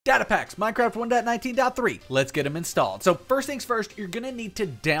Data packs, Minecraft 1.19.3. Let's get them installed. So first things first, you're going to need to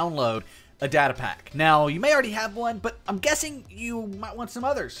download a data pack. Now, you may already have one, but I'm guessing you might want some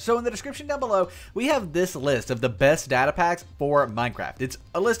others. So in the description down below, we have this list of the best data packs for Minecraft. It's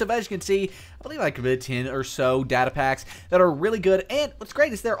a list of, as you can see, I believe like 10 or so data packs that are really good. And what's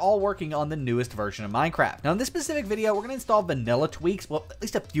great is they're all working on the newest version of Minecraft. Now in this specific video, we're going to install vanilla tweaks. Well, at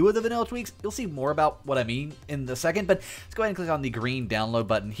least a few of the vanilla tweaks. You'll see more about what I mean in a second, but let's go ahead and click on the green download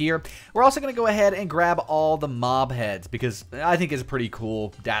button here. We're also going to go ahead and grab all the mob heads because I think it's a pretty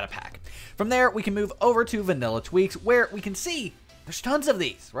cool data pack. From there, we can move over to vanilla tweaks where we can see there's tons of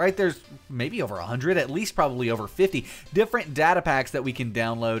these, right? There's maybe over 100, at least probably over 50 different data packs that we can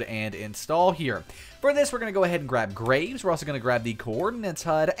download and install here. For this, we're going to go ahead and grab Graves. We're also going to grab the Coordinates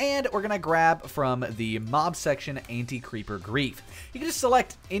HUD, and we're going to grab from the Mob section Anti-Creeper Grief. You can just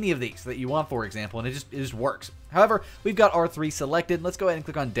select any of these that you want, for example, and it just works. However, we've got R3 selected. Let's go ahead and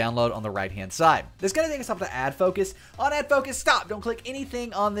click on Download on the right-hand side. This is going to take us up to Add Focus. On Add Focus, stop. Don't click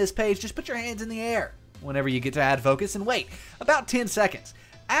anything on this page. Just put your hands in the air whenever you get to Add Focus and wait about 10 seconds.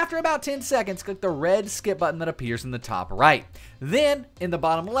 After about 10 seconds, click the red skip button that appears in the top right. Then, in the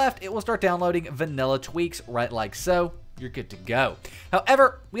bottom left, it will start downloading vanilla tweaks right like so. You're good to go.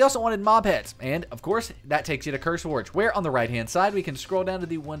 However, we also wanted mob heads, and of course, that takes you to CurseForge, where on the right-hand side, we can scroll down to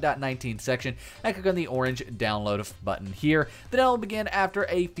the 1.19 section and click on the orange download button here. The download will begin after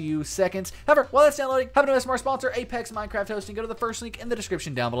a few seconds. However, while that's downloading, have a notice from our sponsor, Apex Minecraft Hosting. Go to the first link in the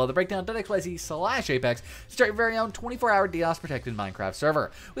description down below, the breakdown.xyz/Apex, to start your very own 24-hour DDoS Protected Minecraft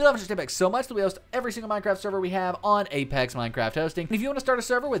server. We love Apex so much that we host every single Minecraft server we have on Apex Minecraft Hosting. And if you want to start a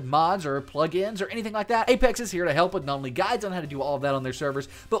server with mods or plugins or anything like that, Apex is here to help with not only guides on how to do all of that on their servers,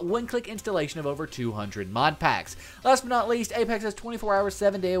 but one-click installation of over 200 mod packs. Last but not least, Apex has 24 hours,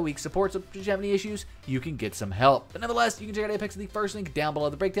 7-day-a-week support, so if you have any issues, you can get some help. But nevertheless, you can check out Apex at the first link down below,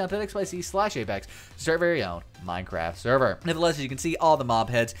 the breakdown.xyz/Apex, to start your very own Minecraft server. Nevertheless, as you can see, all the mob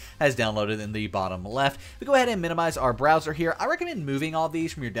heads has downloaded in the bottom left. We go ahead and minimize our browser here. I recommend moving all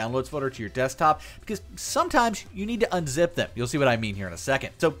these from your downloads folder to your desktop because sometimes you need to unzip them. You'll see what I mean here in a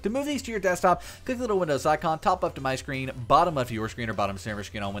second. So to move these to your desktop, click the little Windows icon, top left of my screen, bottom left of your screen, or bottom center of your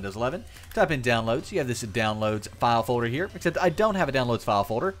screen on Windows 11. Type in downloads. You have this downloads file folder here, except I don't have a downloads file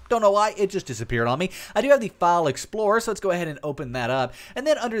folder. Don't know why, it just disappeared on me. I do have the file explorer, so let's go ahead and open that up. And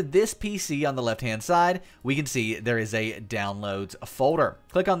then under this PC on the left-hand side, we can see there is a downloads folder.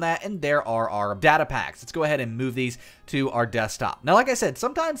 Click on that, and there are our data packs. Let's go ahead and move these to our desktop. Now, like I said,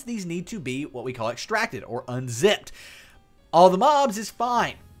 sometimes these need to be what we call extracted or unzipped. All the mobs is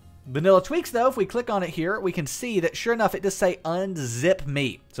fine. Vanilla tweaks, though, if we click on it here, we can see that sure enough, it does say unzip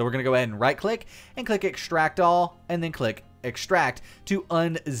me. So we're going to go ahead and right click and click extract all, and then click extract to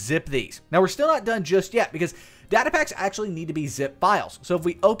unzip these. Now we're still not done just yet because data packs actually need to be zip files. So if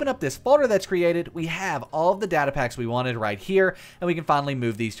we open up this folder that's created, we have all of the data packs we wanted right here, and we can finally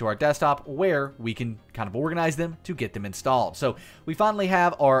move these to our desktop where we can kind of organize them to get them installed. So we finally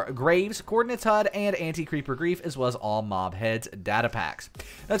have our Graves, Coordinates HUD, and Anti-Creeper Grief, as well as all mob heads data packs.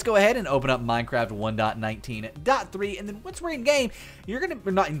 Let's go ahead and open up Minecraft 1.19.3, and then once we're in game, you're going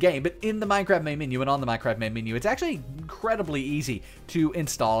to, not in game, but in the Minecraft main menu and on the Minecraft main menu, it's actually incredibly easy to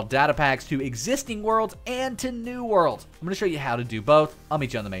install data packs to existing worlds and to new worlds. I'm going to show you how to do both. I'll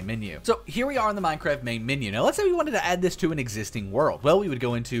meet you on the main menu. So here we are in the Minecraft main menu. Now let's say we wanted to add this to an existing world. Well, we would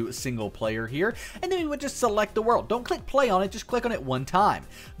go into single player here, and then we would just select the world. Don't click play on it, just click on it one time.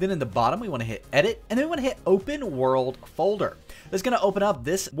 Then in the bottom, we want to hit edit, and then we want to hit open world folder. That's going to open up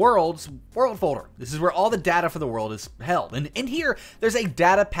this world folder. This is where all the data for the world is held. And in here, there's a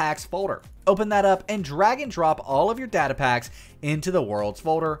data packs folder. Open that up and drag and drop all of your data packs into the worlds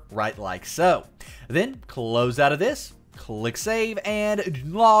folder right like so. Then close out of this, click save,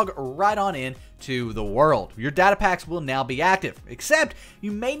 and log right on in to the world. Your data packs will now be active, except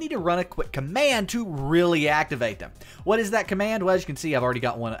you may need to run a quick command to really activate them. What is that command? Well, as you can see, I've already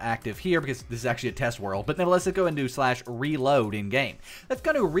got one active here because this is actually a test world, but nevertheless, let's go and do /reload in game. That's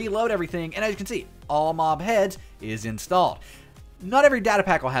going to reload everything, and as you can see, all mob heads is installed. Not every data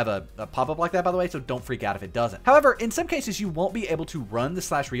pack will have a pop-up like that, by the way, so don't freak out if it doesn't. However, in some cases, you won't be able to run the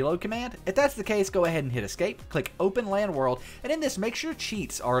 /reload command. If that's the case, go ahead and hit escape, click open land world, and in this, make sure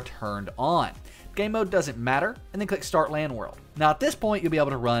cheats are turned on. Game mode doesn't matter, and then click start land world. Now at this point, you'll be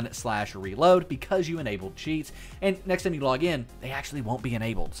able to run /reload because you enabled cheats, and next time you log in, they actually won't be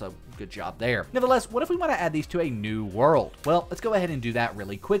enabled, so good job there. Nevertheless, what if we want to add these to a new world? Well, let's go ahead and do that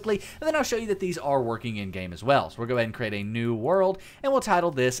really quickly, and then I'll show you that these are working in-game as well. So we'll go ahead and create a new world, and we'll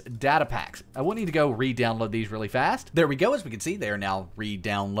title this Data Packs. I will need to go re-download these really fast. There we go. As we can see, they are now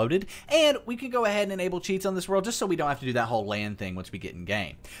re-downloaded, and we can go ahead and enable cheats on this world just so we don't have to do that whole LAN thing once we get in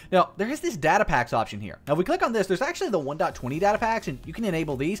game. Now, there is this Data Packs option here. Now, if we click on this, there's actually the 1.20 Data Packs, and you can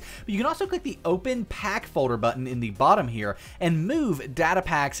enable these, but you can also click the Open Pack Folder button in the bottom here and move Data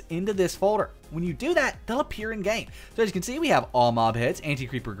Packs into this folder. When you do that, they'll appear in game. So as you can see, we have all mob heads,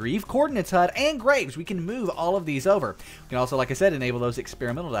 anti-creeper greave, coordinates HUD, and graves. We can move all of these over. We can also, like I said, enable those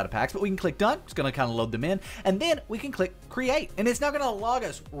experimental data packs, but we can click done. It's going to kind of load them in, and then we can click create, and it's now going to log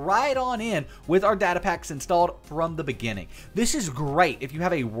us right on in with our data packs installed from the beginning. This is great if you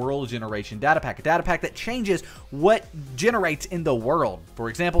have a world generation data pack, a data pack that changes what generates in the world. For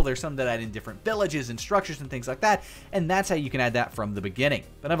example, there's some that add in different villages and structures and things like that, and that's how you can add that from the beginning.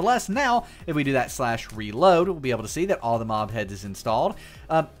 But nevertheless, now if we do that /reload, we'll be able to see that all the mob heads is installed.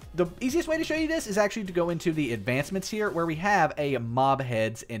 The easiest way to show you this is actually to go into the advancements here where we have a mob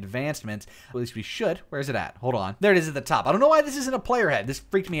heads advancements. At least we should. Where is it at? Hold on. There it is at the top. I don't know why this isn't a player head. This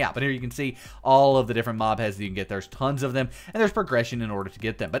freaked me out. But here you can see all of the different mob heads that you can get. There's tons of them, and there's progression in order to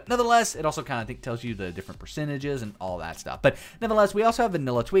get them. But nevertheless, it also kind of tells you the different percentages and all that stuff. But nevertheless, we also have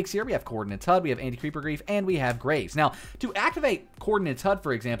vanilla tweaks here. We have coordinates HUD, we have anti-creeper greave, and we have graves. Now, to activate coordinates HUD,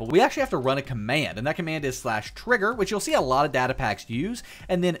 for example, we actually have to run a command, and that command is /trigger, which you'll see a lot of data packs use,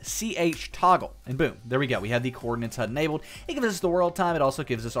 and then ch-toggle, and boom, there we go. We have the coordinates HUD enabled. It gives us the world time. It also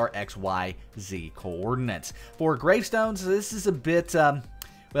gives us our X, Y, Z coordinates. For gravestones, this is a bit,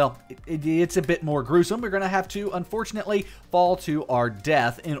 well, it's a bit more gruesome. We're going to have to, unfortunately, fall to our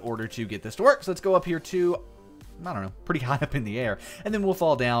death in order to get this to work. So let's go up here to, I don't know, pretty high up in the air, and then we'll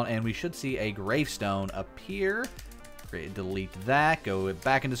fall down, and we should see a gravestone appear. Delete that, go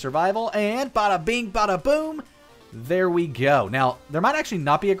back into survival, and bada bing, bada boom. There we go. Now, there might actually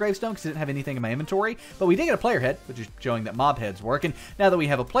not be a gravestone because I didn't have anything in my inventory, but we did get a player head, which is showing that mob heads work. And now that we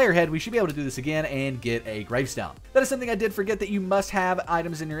have a player head, we should be able to do this again and get a gravestone. That is something I did forget, that you must have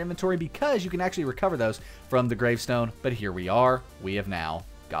items in your inventory because you can actually recover those from the gravestone. But here we are. We have now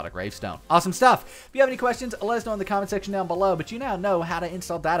got a gravestone. Awesome stuff. If you have any questions, let us know in the comment section down below. But you now know how to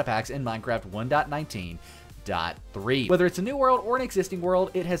install data packs in Minecraft 1.19.3. Whether it's a new world or an existing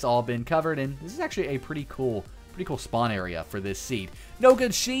world, it has all been covered, and this is actually a pretty cool spawn area for this seed. No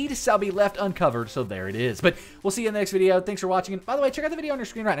good seed shall be left uncovered, so there it is. But we'll see you in the next video. Thanks for watching. And by the way, check out the video on your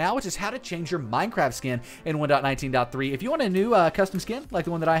screen right now, which is how to change your Minecraft skin in 1.19.3. If you want a new custom skin like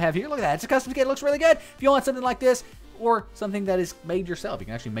the one that I have here, look at that. It's a custom skin. It looks really good. If you want something like this, or something that is made yourself, you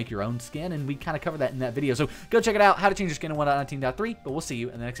can actually make your own skin, and we kind of cover that in that video. So go check it out, how to change your skin in 1.19.3. But we'll see you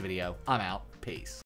in the next video. I'm out. Peace.